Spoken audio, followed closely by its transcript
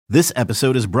This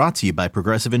episode is brought to you by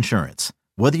Progressive Insurance.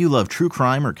 Whether you love true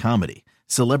crime or comedy,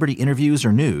 celebrity interviews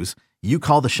or news, you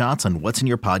call the shots on what's in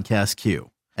your podcast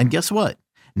queue. And guess what?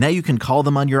 Now you can call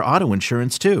them on your auto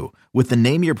insurance too with the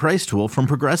Name Your Price tool from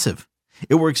Progressive.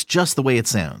 It works just the way it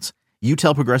sounds. You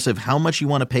tell Progressive how much you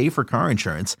want to pay for car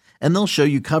insurance, and they'll show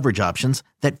you coverage options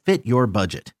that fit your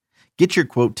budget. Get your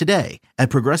quote today at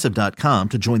Progressive.com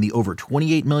to join the over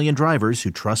 28 million drivers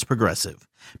who trust Progressive.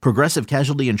 Progressive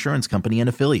Casualty Insurance Company and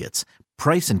Affiliates.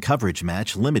 Price and coverage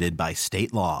match limited by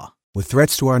state law. With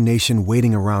threats to our nation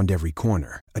waiting around every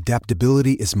corner,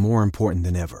 adaptability is more important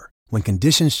than ever. When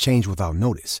conditions change without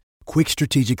notice, quick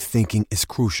strategic thinking is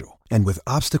crucial. And with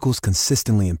obstacles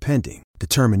consistently impending,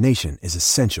 determination is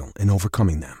essential in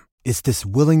overcoming them. It's this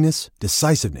willingness,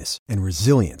 decisiveness, and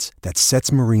resilience that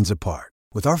sets Marines apart.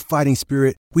 With our fighting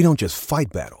spirit, we don't just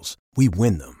fight battles, we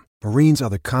win them. Marines are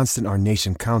the constant our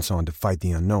nation counts on to fight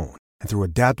the unknown. And through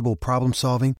adaptable problem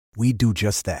solving, we do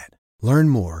just that. Learn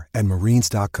more at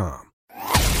marines.com.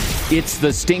 It's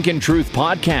the Stinkin' Truth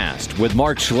Podcast with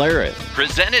Mark Schlereth,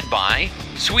 presented by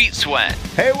Sweet Sweat.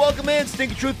 Hey, welcome in,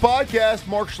 Stinkin' Truth Podcast.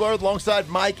 Mark Schlereth alongside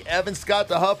Mike Evans, Scott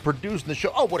the Huff producing the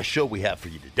show. Oh, what a show we have for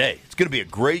you today. It's going to be a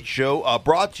great show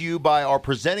brought to you by our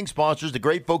presenting sponsors, the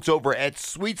great folks over at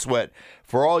Sweet Sweat.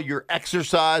 For all your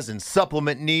exercise and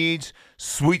supplement needs,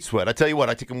 Sweet Sweat. I tell you what,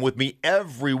 I take them with me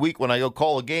every week when I go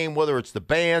call a game, whether it's the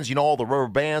bands, all the rubber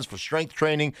bands for strength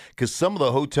training, because some of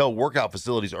the hotel workout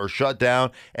facilities are shut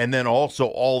down, and then also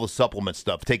all the supplement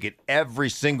stuff. Take it every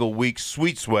single week,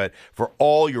 Sweet Sweat, for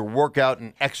all your workout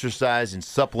and exercise and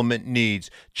supplement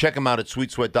needs. Check them out at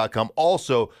sweetsweat.com.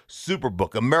 Also,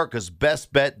 Superbook, America's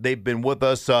best bet. They've been with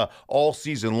us all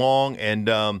season long,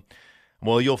 and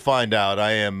well, you'll find out.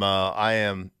 I am,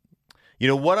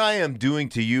 what I am doing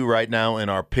to you right now in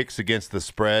our picks against the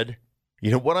spread,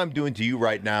 what I'm doing to you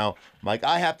right now, Mike,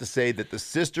 I have to say that the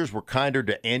sisters were kinder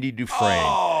to Andy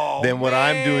Dufresne than what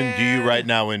I'm doing to you right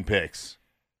now in picks.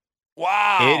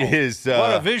 Wow. It is.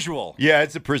 What a visual. Yeah,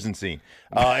 it's a prison scene.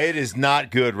 It is not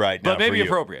good right now. But maybe for you.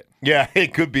 Appropriate. Yeah,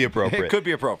 it could be appropriate. It could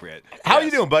be appropriate. How are you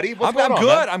doing, buddy? What's going on,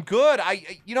 good. man? I'm good.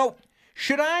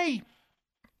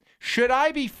 Should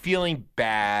I be feeling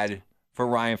bad for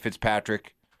Ryan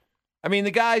Fitzpatrick? I mean,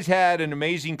 the guy's had an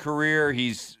amazing career.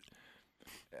 He's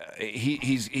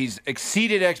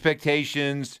exceeded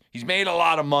expectations. He's made a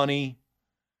lot of money.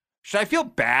 Should I feel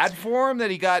bad for him that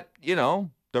he got,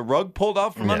 the rug pulled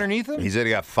out from underneath him? He said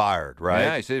he got fired, right?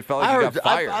 Yeah, he said it felt like he got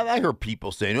fired. I heard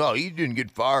people saying, "Oh, he didn't get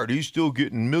fired. He's still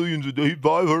getting millions a day,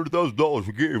 $500,000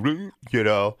 a game."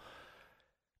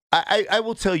 I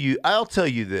will tell you. I'll tell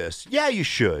you this. Yeah, you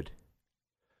should,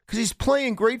 because he's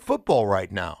playing great football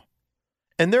right now,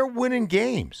 and they're winning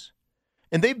games,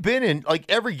 and they've been in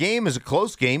every game is a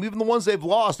close game, even the ones they've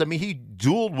lost. I mean, he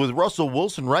dueled with Russell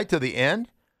Wilson right to the end.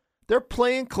 They're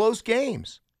playing close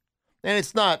games, and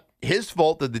it's not his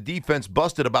fault that the defense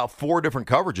busted about 4 different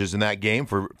coverages in that game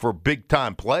for big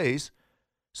time plays.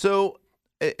 So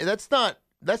that's not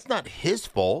his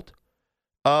fault.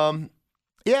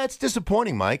 Yeah, it's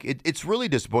disappointing, Mike. It's really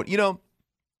disappointing.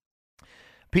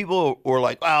 People were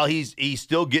like, "Well, he's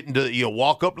still getting to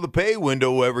walk up to the pay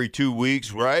window every 2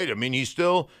 weeks, right? I mean, he's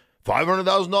still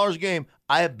 $500,000 a game."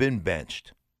 I have been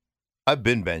benched.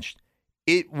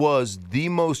 It was the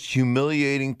most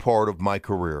humiliating part of my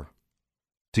career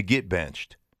to get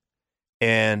benched.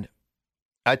 And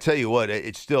I tell you what,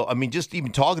 it's still, just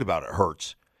even talking about it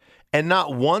hurts. And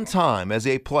not one time as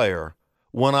a player,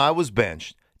 when I was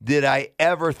benched, did I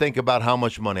ever think about how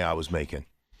much money I was making.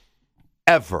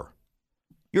 Ever.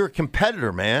 You're a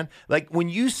competitor, man. Like when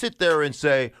you sit there and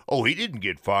say, "Oh, he didn't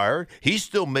get fired. He's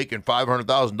still making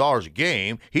 $500,000 a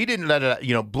game. He didn't let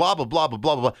it, blah, blah, blah, blah,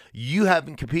 blah, blah." You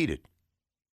haven't competed.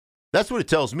 That's what it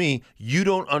tells me. You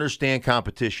don't understand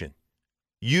competition.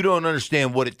 You don't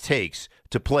understand what it takes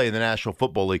to play in the National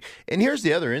Football League. And here's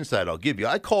the other insight I'll give you.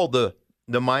 I called the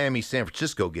Miami-San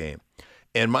Francisco game,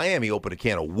 and Miami opened a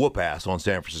can of whoop ass on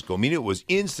San Francisco. I mean, it was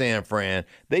in San Fran.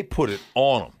 They put it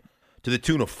on them to the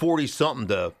tune of 40-something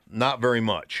to not very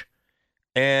much.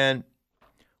 And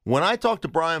when I talked to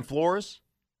Brian Flores,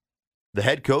 the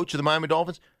head coach of the Miami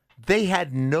Dolphins, they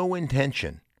had no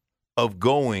intention of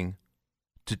going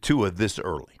to Tua this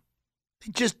early.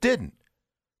 They just didn't.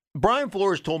 Brian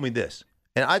Flores told me this,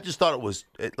 and I just thought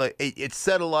it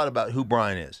said a lot about who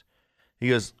Brian is. He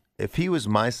goes, "If he was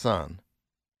my son,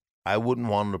 I wouldn't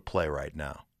want him to play right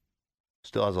now.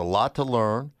 Still has a lot to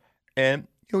learn, and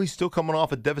he's still coming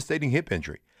off a devastating hip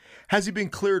injury." Has he been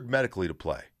cleared medically to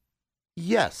play?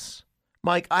 Yes.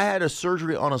 Mike, I had a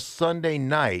surgery on a Sunday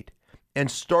night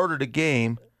and started a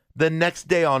game the next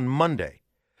day on Monday.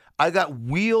 I got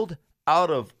wheeled out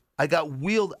of I got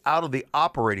wheeled out of the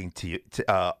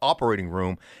operating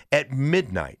room at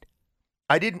midnight.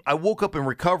 I woke up in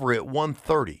recovery at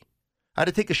 1:30. I had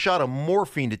to take a shot of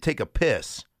morphine to take a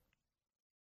piss.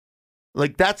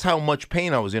 Like, that's how much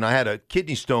pain I was in. I had a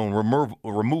kidney stone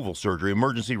removal surgery,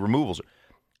 emergency removal.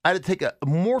 I had to take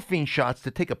morphine shots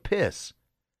to take a piss.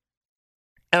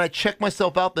 And I checked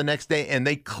myself out the next day, and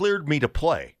they cleared me to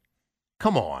play.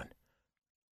 Come on.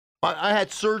 I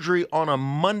had surgery on a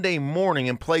Monday morning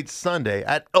and played Sunday.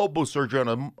 I had elbow surgery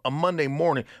on a Monday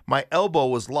morning. My elbow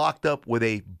was locked up with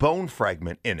a bone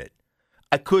fragment in it.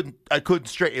 I couldn't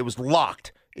straight. It was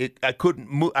locked. I couldn't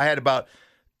move. I had about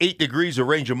 8 degrees of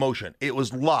range of motion. It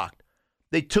was locked.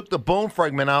 They took the bone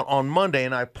fragment out on Monday,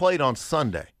 and I played on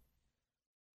Sunday.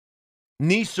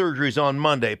 Knee surgeries on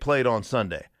Monday, played on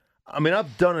Sunday. I mean,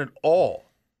 I've done it all.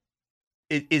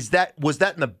 Was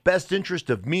that in the best interest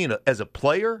of me as a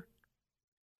player?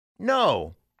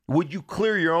 No. Would you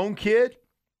clear your own kid?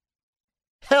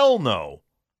 Hell no.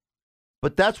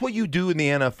 But that's what you do in the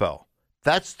NFL.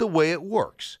 That's the way it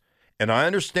works. And I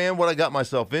understand what I got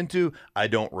myself into. I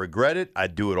don't regret it.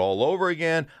 I'd do it all over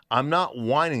again. I'm not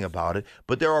whining about it.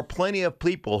 But there are plenty of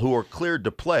people who are cleared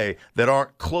to play that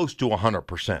aren't close to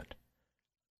 100%.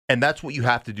 And that's what you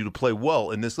have to do to play well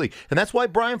in this league. And that's why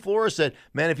Brian Flores said,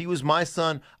 man, if he was my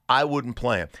son, I wouldn't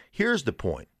play him. Here's the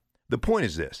point. The point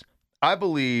is this. I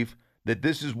believe that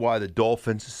this is why the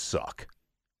Dolphins suck.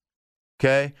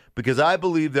 Okay? Because I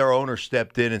believe their owner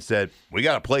stepped in and said, we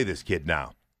got to play this kid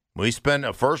now. We spent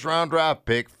a first-round draft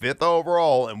pick, 5th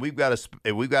overall, and we've got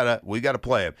to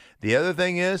play him. The other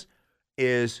thing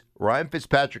is Ryan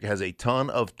Fitzpatrick has a ton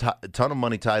of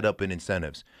money tied up in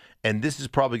incentives, and this is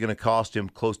probably going to cost him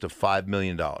close to $5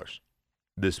 million.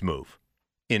 This move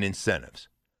in incentives.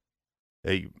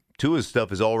 Tua's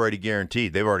stuff is already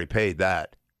guaranteed. They've already paid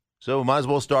that, so we might as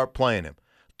well start playing him.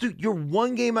 Dude, you're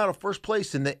one game out of first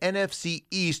place in the NFC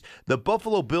East. The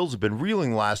Buffalo Bills have been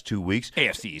reeling last 2 weeks.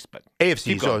 AFC East, but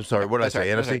AFC East. Oh, sorry. What did I say?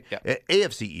 NFC? Right, yeah.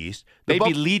 AFC East. They'd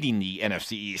be leading the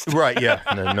NFC East. Right, yeah,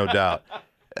 no doubt.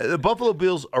 The Buffalo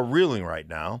Bills are reeling right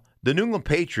now. The New England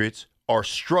Patriots are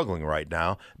struggling right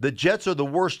now. The Jets are the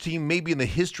worst team maybe in the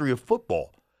history of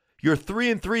football. You're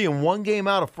 3-3 in one game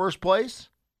out of first place,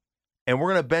 and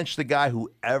we're going to bench the guy who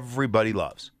everybody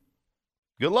loves.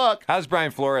 Good luck. How's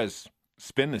Brian Flores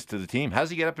spin this to the team? How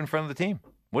does he get up in front of the team?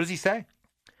 What does he say?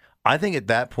 I think at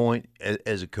that point,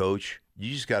 as a coach,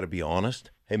 you just got to be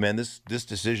honest. Hey, man, this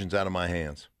decision's out of my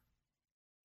hands.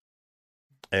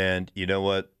 And you know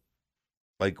what?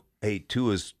 Like, hey,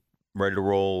 Tua's ready to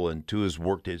roll, and Tua's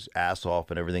worked his ass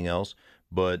off and everything else,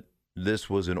 but this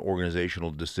was an organizational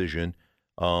decision.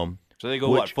 So they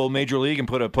go, full major league and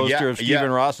put a poster of Stephen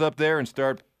Ross up there and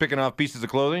start picking off pieces of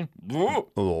clothing?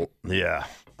 Yeah.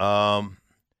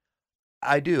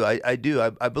 I do.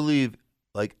 I believe,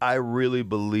 I really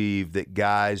believe that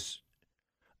guys,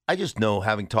 I just know,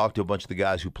 having talked to a bunch of the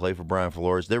guys who play for Brian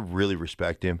Flores, they really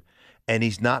respect him, and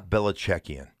he's not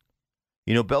Belichickian.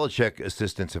 You know, Belichick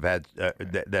assistants have had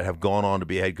that have gone on to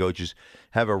be head coaches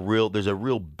there's a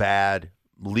real bad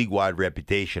league-wide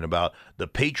reputation about the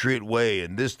Patriot way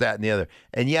and this, that, and the other.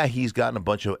 And yeah, he's gotten a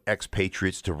bunch of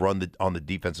ex-Patriots to run on the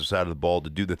defensive side of the ball to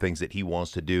do the things that he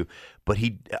wants to do. But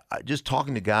he just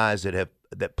talking to guys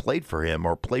that played for him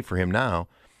or play for him now,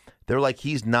 they're like,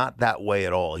 he's not that way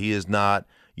at all. He is not,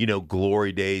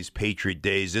 glory days, Patriot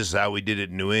days. This is how we did it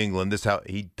in New England. This is how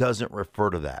he doesn't refer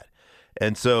to that.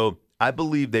 And so I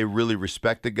believe they really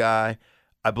respect the guy.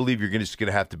 I believe you're just going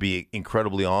to have to be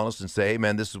incredibly honest and say, hey,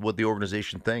 man, this is what the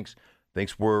organization thinks.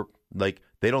 Thinks we're they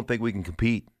don't think we can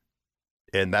compete.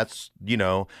 And that's,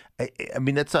 I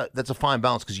mean, that's a fine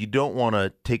balance because you don't want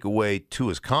to take away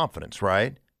Tua's confidence,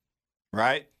 right?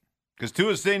 Right. Because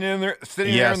Tua's sitting there in the room.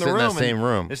 Sitting in that same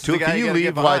room. Tua, can you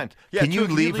leave? Can you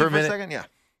leave for a minute? Second? Yeah.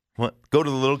 What, go to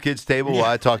the little kids' table while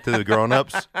I talk to the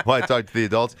grown-ups, while I talk to the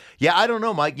adults? Yeah, I don't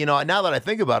know, Mike. Now that I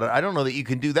think about it, I don't know that you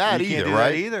can do that either, right?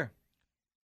 That either.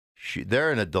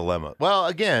 They're in a dilemma. Well,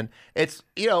 again, it's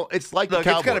like the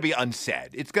Cowboys. It's going to be unsaid.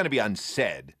 It's going to be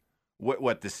unsaid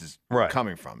what this is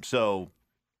coming from. So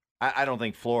I don't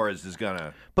think Flores is going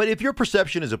to. But if your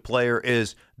perception as a player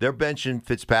is they're benching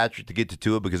Fitzpatrick to get to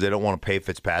Tua because they don't want to pay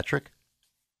Fitzpatrick,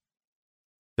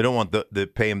 they don't want to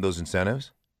pay him those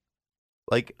incentives.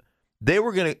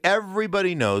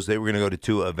 Everybody knows they were going to go to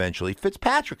Tua eventually.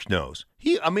 Fitzpatrick knows.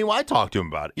 I talked to him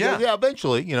about it. Yeah,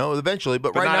 eventually,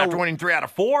 but right not now after winning 3 out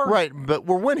of 4. Right, but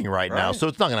we're winning right now, so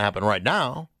it's not going to happen right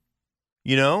now.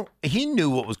 He knew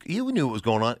what was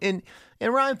going on. And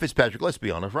Ryan Fitzpatrick, let's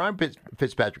be honest, Ryan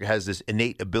Fitzpatrick has this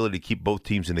innate ability to keep both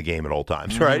teams in the game at all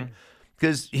times, right?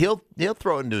 because he'll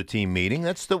throw it into a team meeting.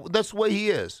 That's the way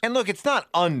he is. And look, it's not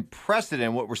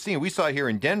unprecedented what we're seeing. We saw it here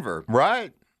in Denver.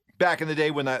 Right. Back in the day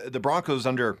when the Broncos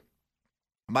under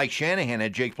Mike Shanahan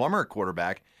had Jake Plummer at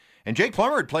quarterback, and Jake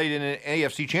Plummer had played in an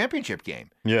AFC Championship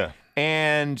game. Yeah.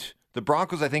 And the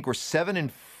Broncos, I think, were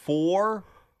 7-4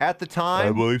 at the time.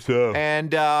 I believe so.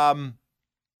 And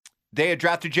they had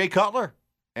drafted Jay Cutler.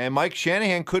 And Mike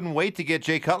Shanahan couldn't wait to get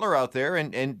Jay Cutler out there,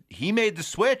 and he made the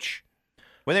switch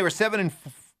when they were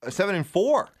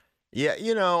 7-4.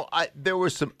 Yeah, there were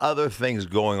some other things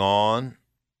going on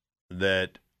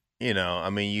that,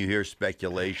 you hear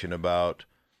speculation about,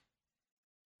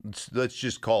 let's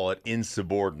just call it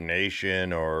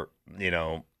insubordination or,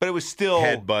 but it was still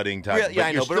headbutting type. Yeah,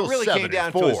 I know, but it really came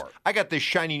down to I got this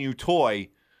shiny new toy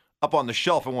up on the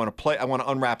shelf I want to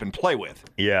unwrap and play with.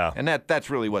 Yeah. And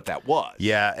that's really what that was.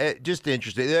 Yeah, just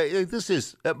interesting. This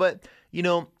is, but,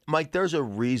 Mike, there's a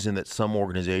reason that some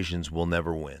organizations will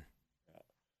never win.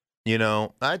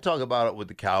 I talk about it with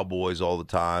the Cowboys all the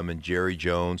time and Jerry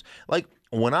Jones. Like,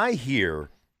 when I hear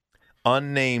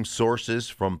unnamed sources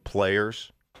from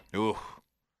players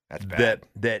that's bad.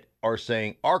 that are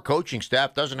saying our coaching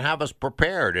staff doesn't have us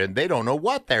prepared and they don't know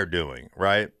what they're doing,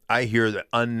 right? I hear the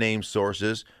unnamed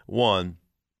sources, one,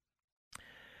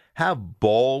 have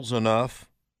balls enough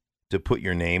to put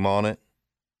your name on it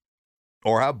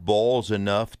or have balls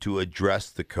enough to address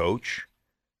the coach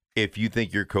if you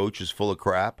think your coach is full of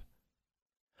crap.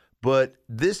 But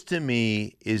this, to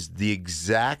me, is the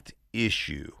exact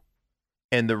issue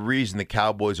and the reason the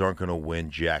Cowboys aren't going to win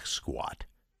jack squat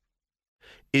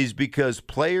is because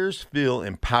players feel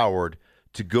empowered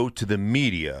to go to the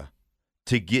media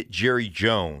to get Jerry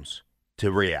Jones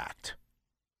to react.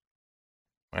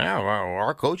 Well,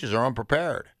 our coaches are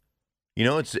unprepared.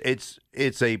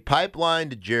 It's a pipeline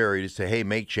to Jerry to say, hey,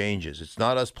 make changes. It's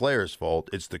not us players' fault.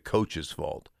 It's the coach's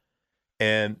fault.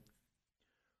 And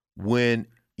when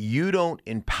you don't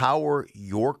empower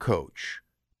your coach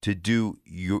to do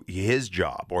his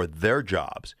job or their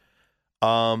jobs,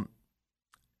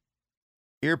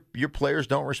 your players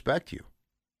don't respect you.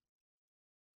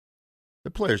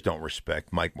 The players don't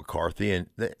respect Mike McCarthy, and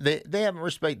they haven't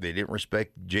respected. They didn't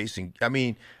respect Jason. I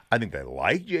mean, I think they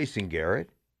like Jason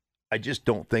Garrett. I just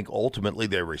don't think ultimately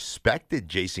they respected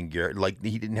Jason Garrett. Like,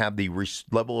 he didn't have the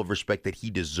level of respect that he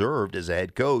deserved as a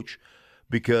head coach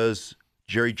because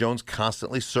Jerry Jones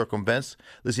constantly circumvents.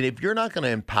 Listen, if you're not going to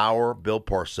empower Bill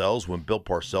Parcells when Bill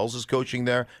Parcells is coaching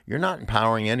there, you're not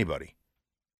empowering anybody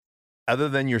other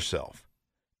than yourself.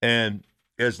 And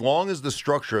as long as the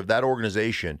structure of that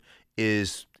organization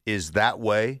is that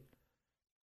way,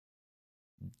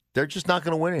 they're just not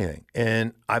going to win anything.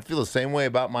 And I feel the same way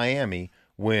about Miami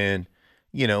when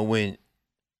the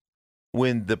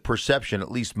perception,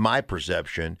 at least my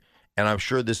perception, and I'm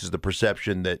sure this is the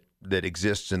perception that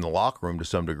exists in the locker room to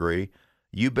some degree,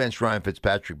 you bench Ryan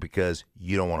Fitzpatrick because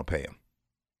you don't want to pay him.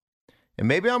 And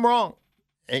maybe I'm wrong,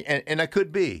 and I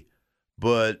could be,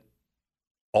 but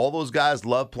all those guys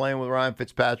love playing with Ryan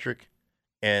Fitzpatrick,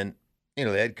 and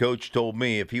the head coach told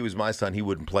me if he was my son, he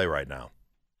wouldn't play right now.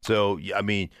 So, I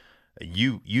mean,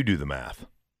 you do the math.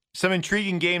 Some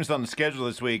intriguing games on the schedule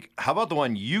this week. How about the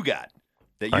one you got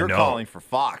that you're calling for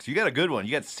Fox? You got a good one.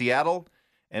 You got Seattle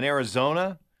and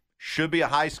Arizona. Should be a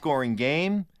high-scoring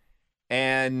game.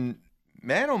 And,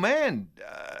 man, oh, man,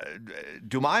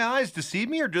 do my eyes deceive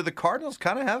me, or do the Cardinals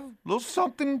kind of have a little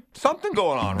something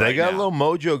going on right now? They got a little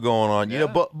mojo going on. Yeah.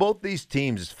 Both these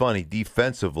teams, it's funny,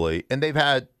 defensively, and they've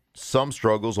had some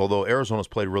struggles, although Arizona's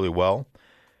played really well.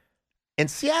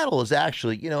 And Seattle is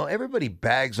actually, everybody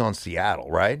bags on Seattle,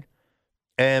 right?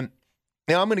 And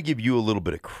I'm going to give you a little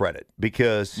bit of credit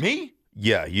because... Me?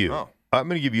 Yeah, you. Oh. I'm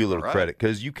going to give you a little credit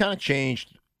because you kind of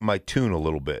changed my tune a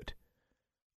little bit.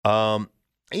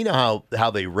 You know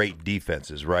how they rate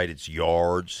defenses, right? It's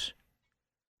yards.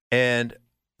 And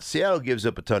Seattle gives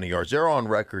up a ton of yards. They're on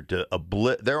record to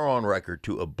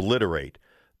obliterate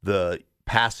the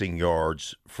passing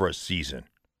yards for a season.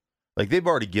 Like, they've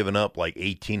already given up like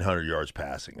 1,800 yards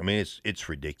passing. I mean, it's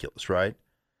ridiculous, right?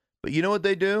 But you know what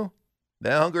they do?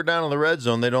 They hunker down in the red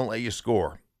zone. They don't let you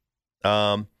score.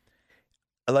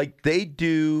 Like, they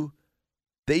do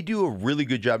a really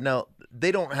good job. Now,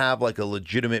 they don't have like a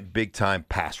legitimate big-time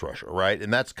pass rusher, right?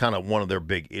 And that's kind of one of their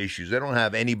big issues. They don't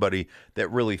have anybody that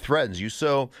really threatens you.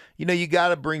 So, you got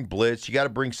to bring blitz. You got to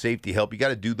bring safety help. You got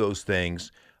to do those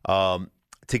things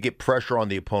to get pressure on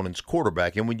the opponent's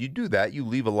quarterback. And when you do that, you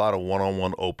leave a lot of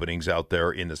one-on-one openings out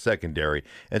there in the secondary.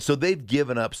 And so they've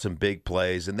given up some big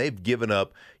plays, and they've given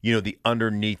up, the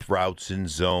underneath routes in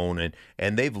zone,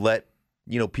 and they've let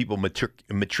people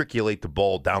matriculate the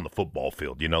ball down the football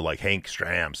field. Like Hank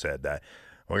Stram said that.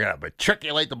 We're going to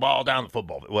matriculate the ball down the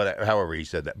football, whatever, however he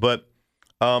said that. But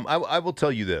I will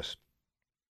tell you this,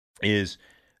 is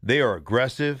they are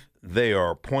aggressive. They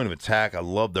are point of attack. I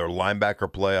love their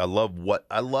linebacker play. I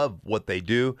love what they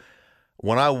do.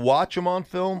 When I watch them on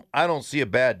film, I don't see a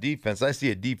bad defense. I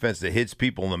see a defense that hits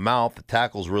people in the mouth, that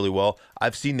tackles really well.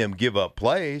 I've seen them give up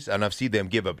plays, and I've seen them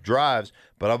give up drives,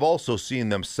 but I've also seen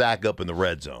them sack up in the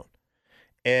red zone.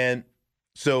 And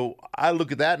so I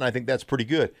look at that, and I think that's pretty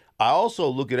good. I also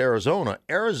look at Arizona.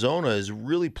 Arizona has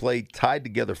really played tied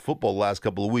together football the last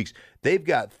couple of weeks. They've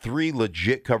got 3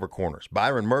 legit cover corners.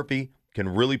 Byron Murphy can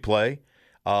really play.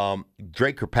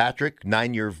 Drake Kirkpatrick,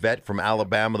 9-year vet from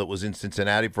Alabama that was in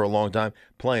Cincinnati for a long time,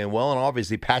 playing well, and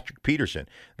obviously Patrick Peterson.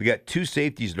 We got 2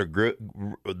 safeties that are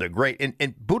great, and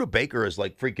Budda Baker is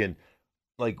like freaking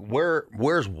like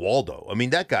where's Waldo? I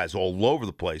mean, that guy's all over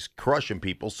the place, crushing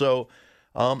people. So,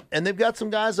 and they've got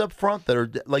some guys up front that are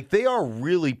like they are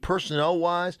really personnel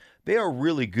wise, they are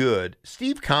really good.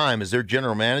 Steve Keim is their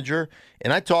general manager,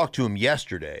 and I talked to him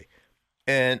yesterday.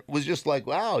 And was just like,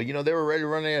 wow, they were ready to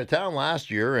run out of town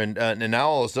last year, and now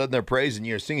all of a sudden they're praising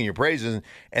you, singing your praises,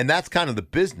 and that's kind of the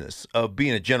business of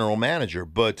being a general manager.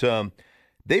 But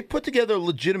they put together a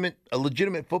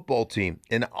legitimate football team,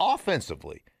 and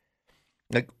offensively,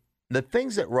 like the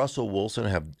things that Russell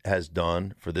Wilson has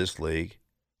done for this league,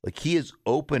 like he has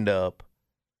opened up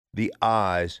the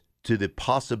eyes to the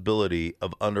possibility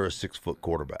of under a 6-foot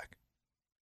quarterback.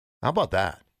 How about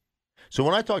that? So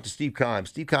when I talked to Steve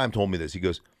Keim told me this. He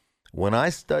goes, when I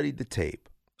studied the tape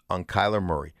on Kyler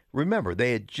Murray, remember,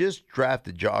 they had just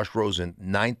drafted Josh Rosen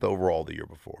 9th overall the year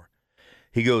before.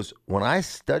 He goes, when I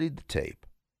studied the tape,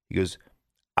 he goes,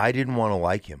 I didn't want to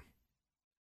like him.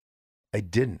 I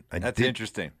didn't. That's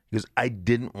interesting. He goes, I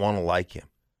didn't want to like him.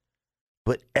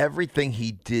 But everything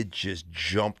he did just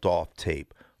jumped off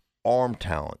tape. Arm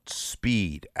talent,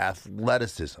 speed,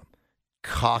 athleticism,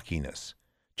 cockiness.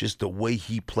 Just the way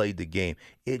he played the game.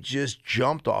 It just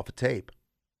jumped off a tape.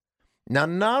 Now,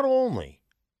 not only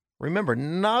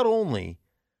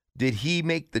did he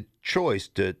make the choice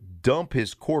to dump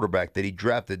his quarterback that he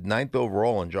drafted 9th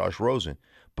overall in Josh Rosen,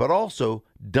 but also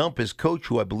dump his coach,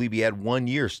 who I believe he had 1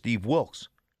 year, Steve Wilks.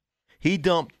 He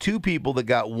dumped 2 people that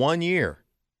got 1 year.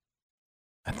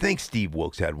 I think Steve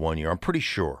Wilks had 1 year. I'm pretty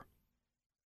sure.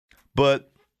 But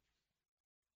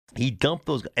he dumped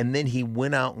those, and then he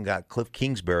went out and got Cliff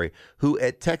Kingsbury, who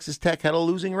at Texas Tech had a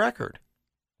losing record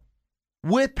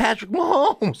with Patrick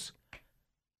Mahomes.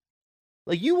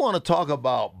 Like, you want to talk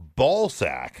about ball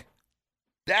sack?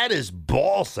 That is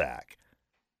ball sack.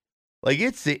 Like,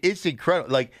 it's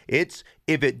incredible. Like, if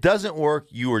it doesn't work,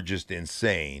 you are just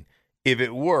insane. If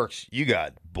it works, you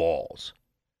got balls.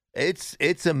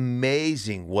 It's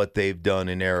amazing what they've done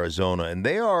in Arizona, and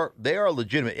they are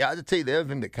legitimate. I'll tell you the other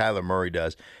thing that Kyler Murray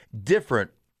does,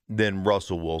 different than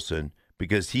Russell Wilson,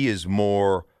 because he is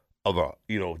more of a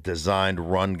designed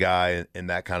run guy and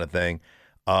that kind of thing.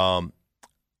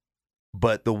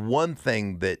 But the one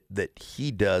thing that he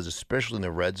does, especially in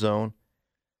the red zone,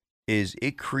 is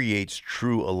it creates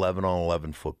true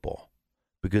 11-on-11 football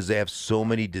because they have so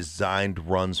many designed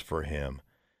runs for him.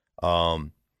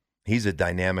 He's a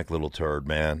dynamic little turd,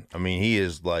 man. I mean, he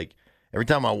is like, every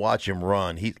time I watch him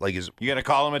run, he's like his. You gonna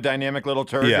call him a dynamic little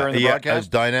turd during the broadcast?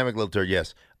 A dynamic little turd,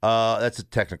 yes. That's a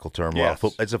technical term. Yes.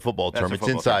 It's a football term. It's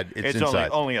inside. It's inside.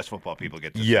 Only us football people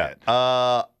get to say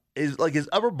it. His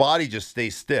upper body just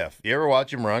stays stiff. You ever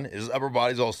watch him run? His upper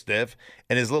body's all stiff,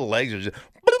 and his little legs are just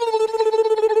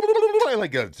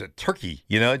like it's a turkey.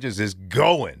 Just is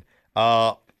going.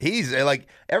 He's like,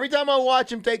 every time I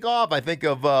watch him take off, I think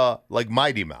of like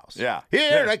Mighty Mouse. Yeah.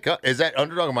 Here I come. Is that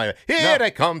Underdog or Mighty Mouse? Here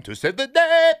I come to save the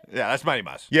day. Yeah, that's Mighty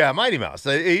Mouse. Yeah, Mighty Mouse.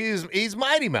 He's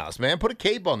Mighty Mouse, man. Put a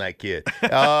cape on that kid.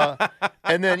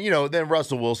 And then then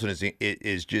Russell Wilson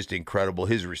is just incredible.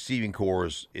 His receiving core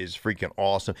is freaking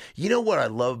awesome. You know what I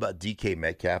love about DK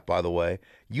Metcalf, by the way?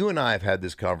 You and I have had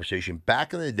this conversation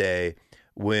back in the day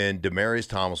when Demaryius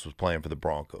Thomas was playing for the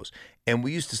Broncos. And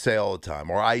we used to say all the time,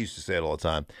 or I used to say it all the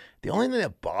time, the only thing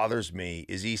that bothers me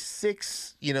is he's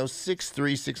 6'3",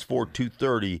 6'4",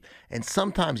 230, and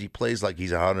sometimes he plays like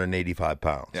he's 185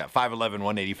 pounds. Yeah, 5'11",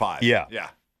 185. Yeah.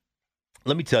 Yeah.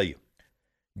 Let me tell you,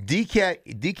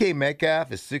 DK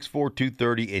Metcalf is 6'4",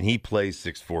 230, and he plays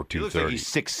 6'4", 230. He looks like he's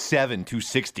 6'7",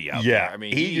 260 out there. I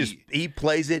mean, he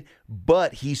plays it,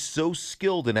 but he's so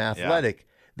skilled and athletic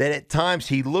that at times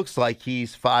he looks like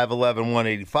he's 5'11",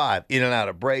 185, in and out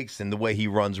of breaks and the way he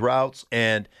runs routes.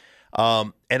 And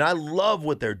And I love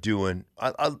what they're doing.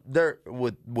 They're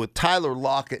with Tyler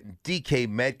Lockett and DK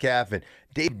Metcalf, and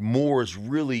Dave Moore has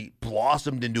really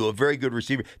blossomed into a very good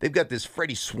receiver. They've got this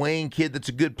Freddie Swain kid that's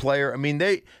a good player. I mean,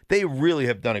 they really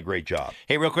have done a great job.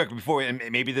 Hey, real quick before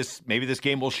maybe this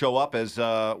game will show up as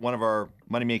one of our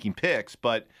money making picks,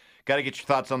 but got to get your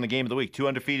thoughts on the game of the week. 2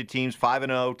 undefeated teams,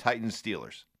 5-0, Titans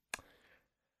Steelers.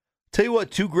 Tell you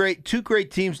what, two great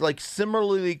teams, like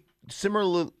similarly.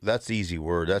 That's an easy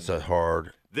word. That's a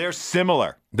hard. They're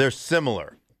similar.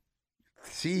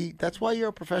 See, that's why you're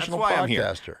a professional podcaster. I'm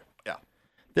here. Yeah,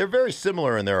 they're very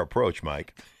similar in their approach,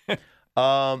 Mike. A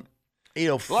lot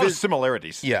of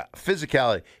similarities. Yeah,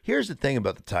 physicality. Here's the thing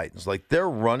about the Titans: like their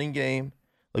running game,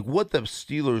 like what the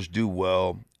Steelers do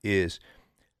well is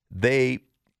they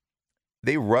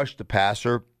rush the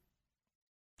passer,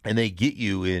 and they get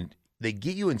you in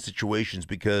situations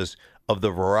because of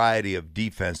the variety of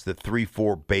defense, the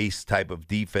 3-4 base type of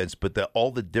defense, but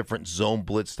all the different zone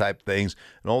blitz type things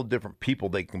and all the different people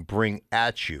they can bring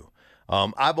at you.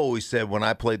 I've always said when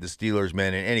I played the Steelers,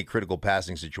 man, in any critical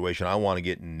passing situation, I want to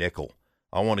get in nickel.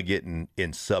 I want to get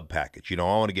in sub package. I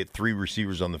want to get 3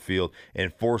 receivers on the field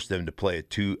and force them to play a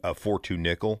 4-2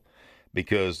 nickel,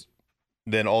 because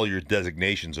then all your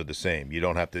designations are the same. You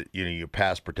don't have to, your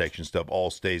pass protection stuff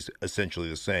all stays essentially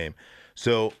the same.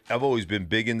 So I've always been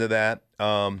big into that.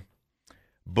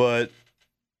 But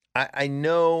I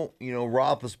know,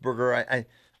 Roethlisberger,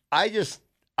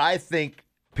 I think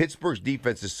Pittsburgh's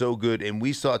defense is so good, and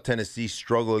we saw Tennessee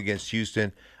struggle against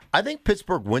Houston. I think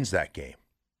Pittsburgh wins that game.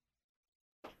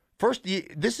 First,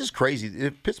 this is crazy.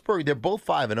 Pittsburgh, they're both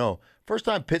 5-0. First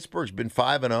time Pittsburgh's been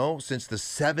 5-0 since the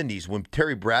 70s when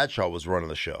Terry Bradshaw was running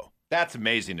the show. That's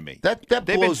amazing to me. They've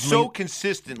been so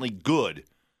consistently good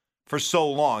for so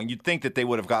long. You'd think that they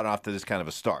would have gotten off to this kind of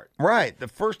a start. Right. The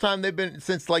first time they've been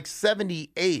since like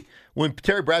 78 when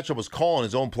Terry Bradshaw was calling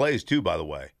his own plays too, by the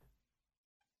way.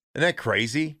 Isn't that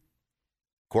crazy?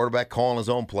 Quarterback calling his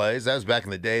own plays. That was back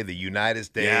in the day, the Unitas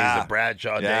days, the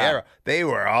Bradshaw day era. They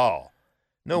were all.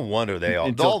 No wonder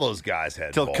all those guys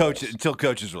had balls. Until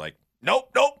coaches were like,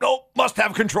 nope, must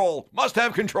have control.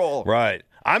 Right.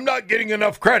 I'm not getting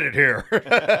enough credit here.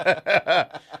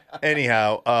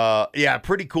 Anyhow,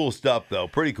 pretty cool stuff, though.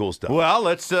 Pretty cool stuff. Well,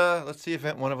 let's see if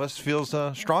one of us feels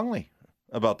strongly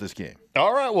about this game.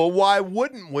 All right. Well, why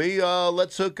wouldn't we?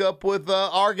 Let's hook up with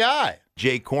our guy,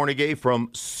 Jay Cornegay from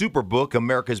Superbook,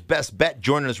 America's Best Bet,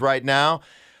 joining us right now.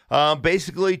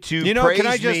 Basically to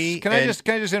praise me. Can I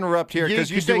just interrupt here?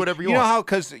 Because you do whatever you want. You know how,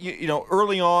 because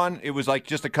early on, it was like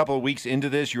just a couple of weeks into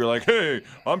this, you were like, hey,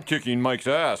 I'm kicking Mike's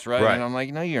ass, right? And I'm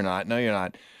like, no, you're not.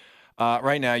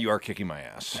 Right now, you are kicking my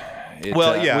ass.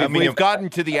 We've gotten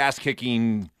to the ass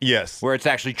kicking. Yes, where it's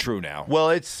actually true now. Well,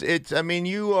 it's. I mean,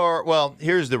 you are. Well,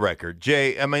 here's the record,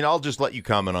 Jay. I mean, I'll just let you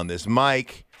comment on this.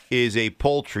 Mike is a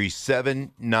paltry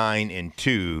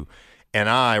 7-9-2. And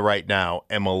I, right now,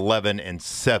 am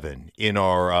 11-7 in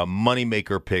our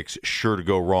moneymaker picks, sure to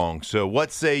go wrong. So,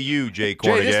 what say you, Jay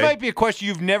Cornegay? Jay, this might be a question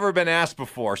you've never been asked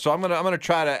before. So, I'm gonna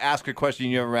try to ask a question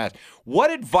you never asked. What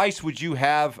advice would you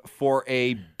have for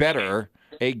a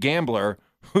gambler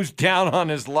who's down on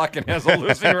his luck and has a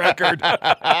losing record?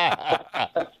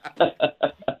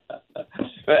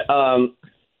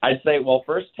 I'd say, well,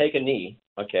 first take a knee,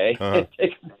 okay?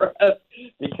 Take a breath,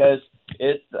 because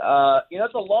it's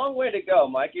it's a long way to go,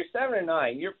 Mike. You're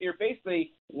 7-9. You're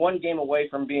basically one game away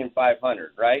from being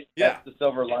 500, right? Yeah. That's the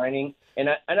silver lining. And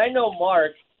I know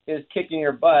Mark is kicking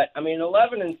your butt. I mean,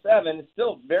 11-7 is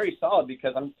still very solid,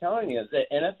 because I'm telling you, the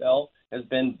NFL has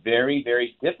been very,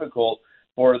 very difficult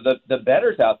for the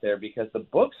bettors out there, because the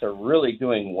books are really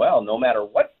doing well no matter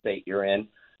what state you're in.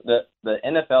 The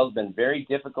NFL has been very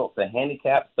difficult to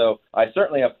handicap, so I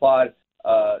certainly applaud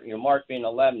Mark being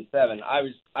 11-7. I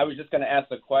was just going to ask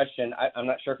the question. I'm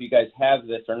not sure if you guys have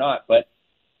this or not, but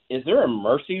is there a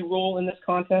mercy rule in this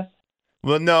contest?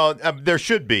 Well, no, there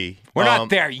should be. We're not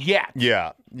there yet.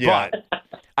 Yeah. But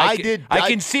I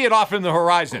can see it off in the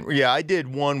horizon. Yeah, I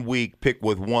did 1 week pick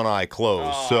with one eye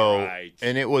closed. Right.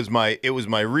 And it was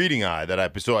my reading eye that I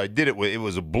did it with. It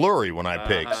was a blurry when I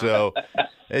picked. So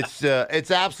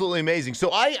it's absolutely amazing.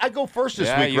 So I go first this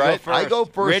week, right? I go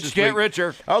first. Rich this get week.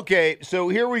 richer. Okay, so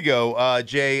here we go,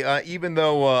 Jay. Even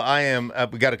though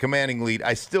we got a commanding lead,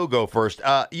 I still go first.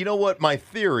 You know what? My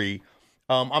theory.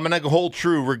 I'm going to hold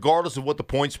true, regardless of what the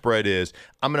point spread is.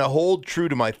 I'm going to hold true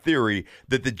to my theory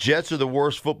that the Jets are the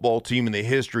worst football team in the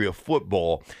history of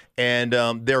football,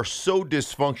 and they're so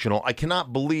dysfunctional. I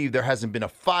cannot believe there hasn't been a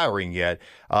firing yet.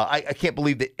 I can't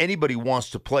believe that anybody wants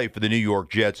to play for the New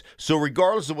York Jets. So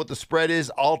regardless of what the spread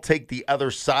is, I'll take the other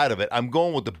side of it. I'm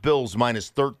going with the Bills minus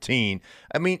 13.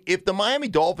 I mean, if the Miami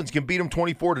Dolphins can beat them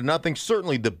 24-0,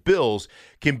 certainly the Bills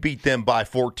can beat them by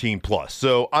 14 plus.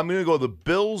 So I'm going to go the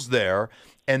Bills there.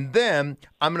 And then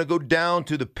I'm going to go down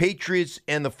to the Patriots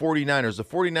and the 49ers. The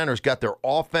 49ers got their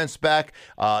offense back.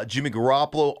 Jimmy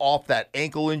Garoppolo off that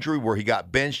ankle injury where he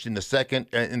got benched in the second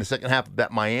half of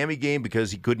that Miami game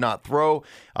because he could not throw.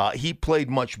 He played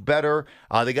much better.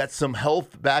 They got some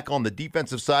health back on the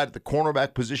defensive side at the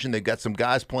cornerback position. They got some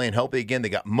guys playing healthy again. They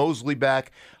got Mosley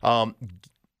back.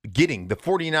 The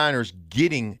 49ers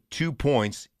getting 2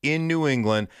 points in New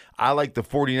England. I like the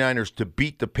 49ers to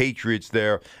beat the Patriots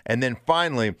there. And then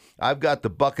finally, I've got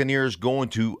the Buccaneers going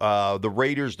to the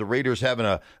Raiders. The Raiders having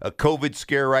a COVID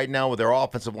scare right now with their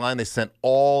offensive line. They sent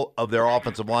all of their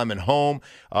offensive linemen home.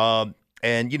 And,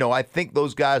 I think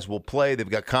those guys will play. They've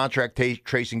got contract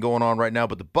tracing going on right now.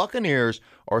 But the Buccaneers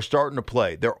are starting to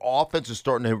play. Their offense is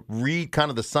starting to read kind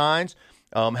of the signs,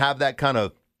 have that kind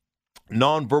of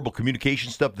nonverbal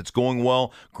communication stuff that's going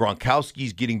well.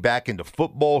 Gronkowski's getting back into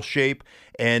football shape,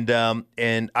 and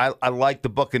I like the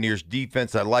Buccaneers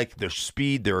defense. I like their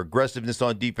speed, their aggressiveness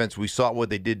on defense. We saw what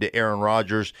they did to Aaron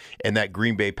Rodgers and that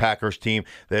Green Bay Packers team.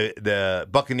 The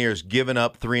Buccaneers giving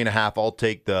up 3.5. I'll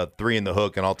take the 3 in the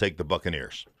hook, and I'll take the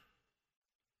Buccaneers.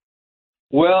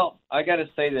 Well, I got to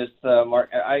say this, Mark.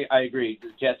 I agree.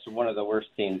 The Jets are one of the worst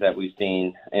teams that we've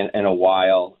seen in a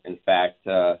while. In fact,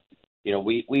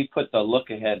 we put the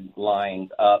look-ahead lines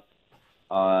up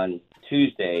on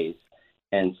Tuesdays,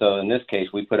 and so in this case,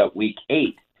 we put up Week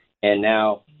 8, and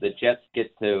now the Jets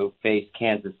get to face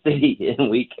Kansas City in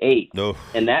Week 8. No.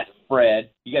 And that spread,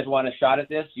 you guys want a shot at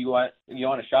this? You want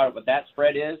a shot at what that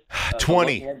spread is?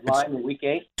 20. The look-ahead line in Week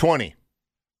 8? 20.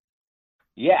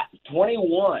 Yeah,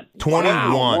 21.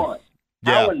 21. Wow.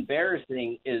 Yeah. How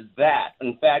embarrassing is that?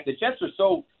 In fact, the Jets are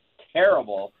so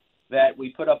terrible that we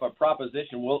put up a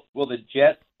proposition, will the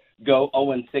Jets go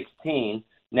 0-16?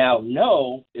 Now,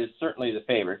 no is certainly the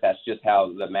favorite. That's just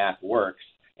how the math works.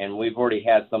 And we've already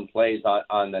had some plays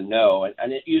on the no,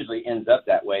 and it usually ends up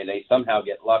that way. They somehow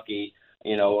get lucky,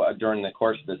 during the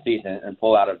course of the season and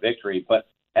pull out a victory. But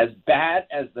as bad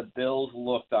as the Bills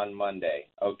looked on Monday,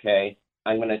 okay,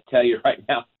 I'm going to tell you right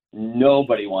now,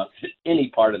 nobody wants any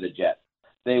part of the Jets.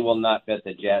 They will not bet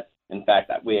the Jets. In fact,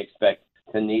 we expect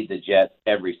to need the Jets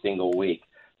every single week.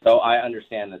 So I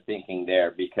understand the thinking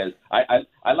there because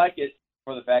I like it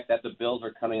for the fact that the Bills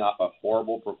are coming off a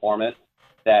horrible performance,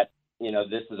 that,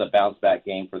 this is a bounce-back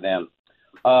game for them.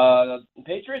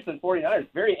 Patriots and 49ers,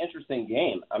 very interesting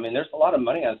game. I mean, there's a lot of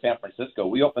money on San Francisco.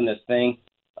 We opened this thing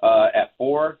at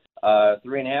 4,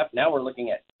 3.5. Now we're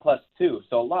looking at +2.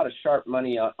 So a lot of sharp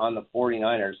money on the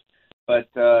 49ers. But,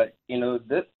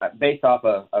 this based off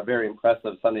a very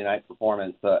impressive Sunday night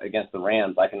performance against the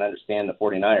Rams, I can understand the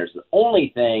 49ers. The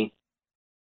only thing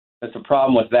that's a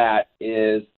problem with that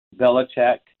is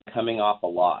Belichick coming off a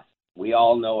loss. We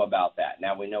all know about that.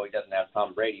 Now we know he doesn't have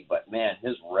Tom Brady, but, man,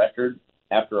 his record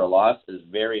after a loss is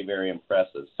very, very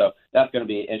impressive. So that's going to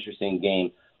be an interesting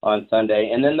game on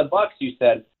Sunday. And then the Bucs, you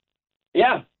said,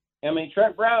 yeah. I mean,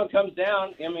 Trent Brown comes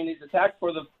down. I mean, he's attacked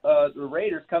for the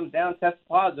Raiders, comes down, tests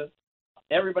positive.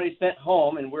 Everybody's sent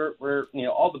home, and we're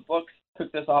all the books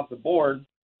took this off the board.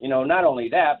 Not only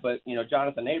that, but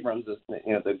Jonathan Abrams is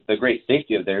the great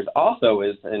safety of theirs also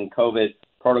is in COVID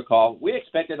protocol. We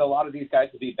expected a lot of these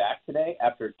guys to be back today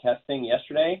after testing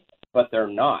yesterday, but they're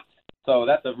not. So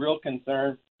that's a real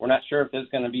concern. We're not sure if this is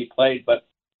going to be played, but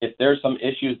if there's some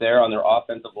issues there on their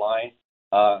offensive line,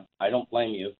 I don't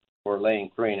blame you for laying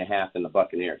 3.5 in the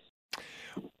Buccaneers.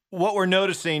 What we're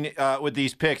noticing with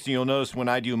these picks, and you'll notice when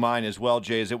I do mine as well,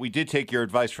 Jay, is that we did take your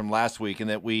advice from last week, and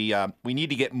that we need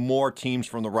to get more teams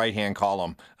from the right-hand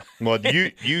column. Well,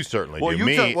 you certainly do.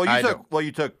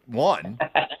 You took one.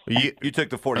 You took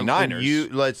the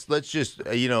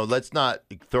 49ers. Let's not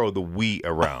throw the we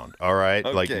around. All right,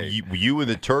 Okay. Like you and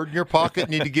the turd in your pocket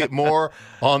need to get more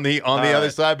on the other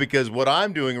side, because what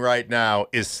I'm doing right now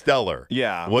is stellar.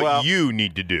 Yeah, what you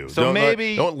need to do. So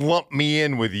don't lump me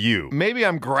in with you. Maybe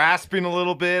I'm grasping a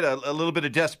little bit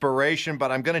of desperation,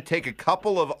 but I'm going to take a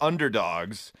couple of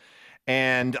underdogs,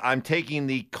 and I'm taking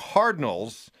the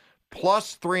Cardinals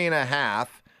plus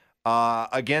 3.5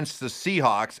 against the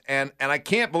Seahawks, and I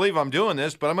can't believe I'm doing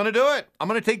this, but I'm going to do it. I'm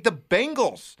going to take the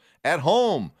Bengals at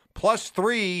home plus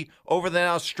 3 over the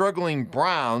now struggling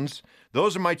Browns.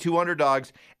 Those are my two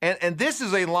underdogs, and this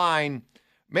is a line,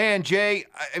 man, Jay.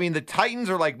 I mean, the Titans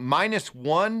are like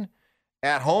 -1.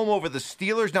 at home over the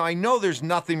Steelers. Now, I know there's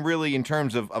nothing really in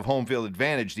terms of home field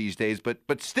advantage these days,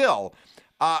 but still,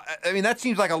 I mean, that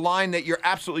seems like a line that you're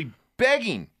absolutely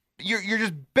begging. You're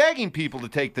just begging people to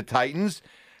take the Titans.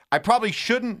 I probably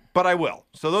shouldn't, but I will.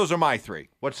 So those are my three.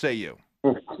 What say you?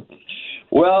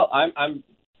 Well, I'm.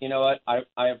 You know what?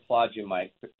 I applaud you,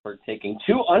 Mike, for taking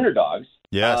two underdogs.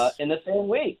 Yes. In the same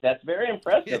week. That's very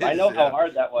impressive. I know how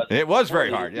hard that was. It was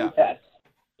very hard. Yeah.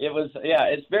 It was. Yeah.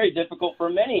 It's very difficult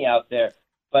for many out there.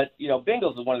 But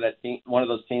Bengals is one of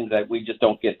those teams that we just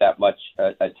don't get that much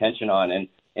attention on.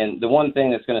 And the one thing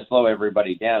that's going to slow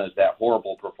everybody down is that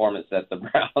horrible performance that the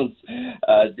Browns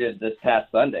did this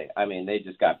past Sunday. I mean, they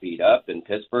just got beat up in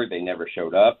Pittsburgh. They never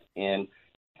showed up. And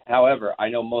however, I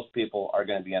know most people are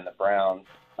going to be on the Browns.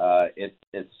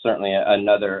 It's certainly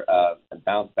another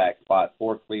bounce back spot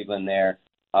for Cleveland there.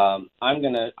 I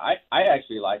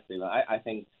actually like Cleveland.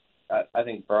 I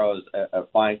think Burrow's a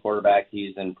fine quarterback.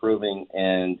 He's improving,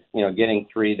 and getting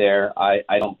 3 there.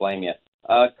 I don't blame you.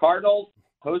 Cardinals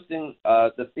hosting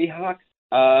the Seahawks.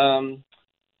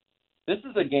 This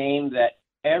is a game that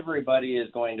everybody is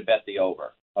going to bet the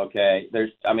over. Okay,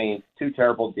 there's 2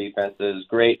 terrible defenses,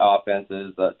 great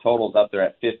offenses. The total's up there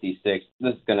at 56.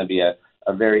 This is going to be a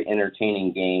very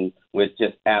entertaining game with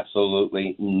just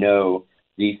absolutely no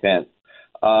defense.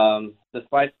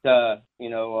 Despite the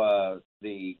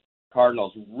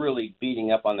Cardinals really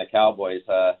beating up on the Cowboys,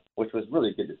 which was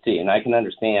really good to see, and I can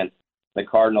understand the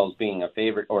Cardinals being a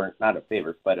favorite, or not a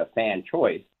favorite, but a fan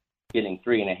choice, getting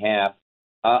 3.5.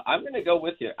 I'm going to go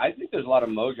with you. I think there's a lot of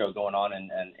mojo going on in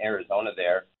Arizona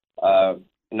there,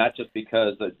 not just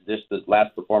because of just this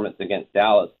last performance against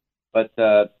Dallas, but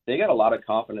they got a lot of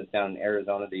confidence down in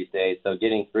Arizona these days, so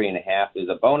getting 3.5 is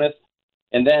a bonus.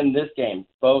 And then this game,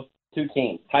 both two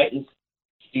teams, Titans,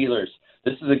 Steelers.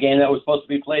 This is a game that was supposed to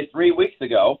be played 3 weeks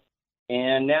ago,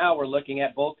 and now we're looking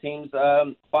at both teams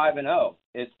 5-0.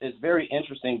 It's very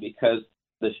interesting because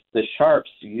the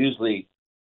Sharps usually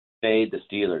fade the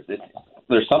Steelers.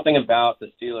 There's something about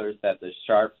the Steelers that the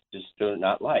Sharps just do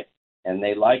not like. And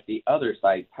they like the other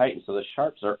side, Titans. So the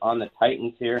Sharps are on the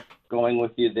Titans here, going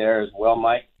with you there as well,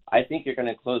 Mike. I think you're going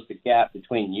to close the gap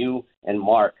between you and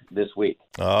Mark this week.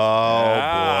 Oh, boy,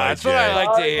 that's Jay. what I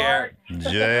like to hear.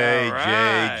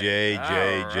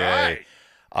 Jay.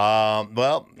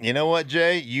 Well, you know what,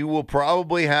 Jay? You will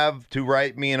probably have to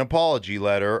write me an apology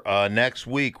letter next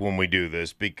week when we do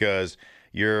this, because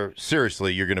you're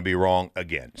going to be wrong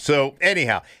again. So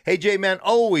anyhow, hey, Jay, man,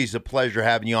 always a pleasure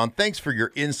having you on. Thanks for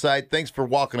your insight. Thanks for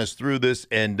walking us through this.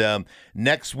 And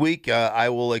next week, I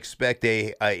will expect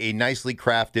a nicely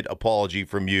crafted apology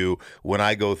from you when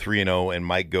I go 3-0 and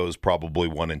Mike goes probably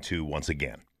 1-2 once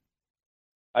again.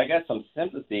 I got some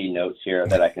sympathy notes here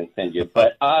that I can send you.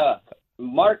 But,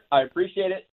 Mark, I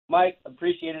appreciate it. Mike,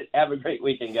 appreciate it. Have a great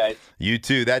weekend, guys. You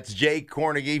too. That's Jay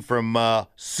Carnegie from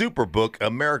Superbook,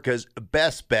 America's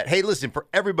Best Bet. Hey, listen, for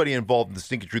everybody involved in the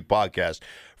Stinking Truth podcast,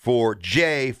 for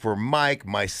Jay, for Mike,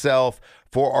 myself,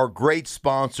 for our great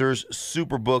sponsors,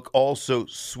 Superbook, also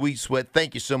Sweet Sweat,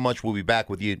 thank you so much. We'll be back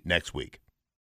with you next week.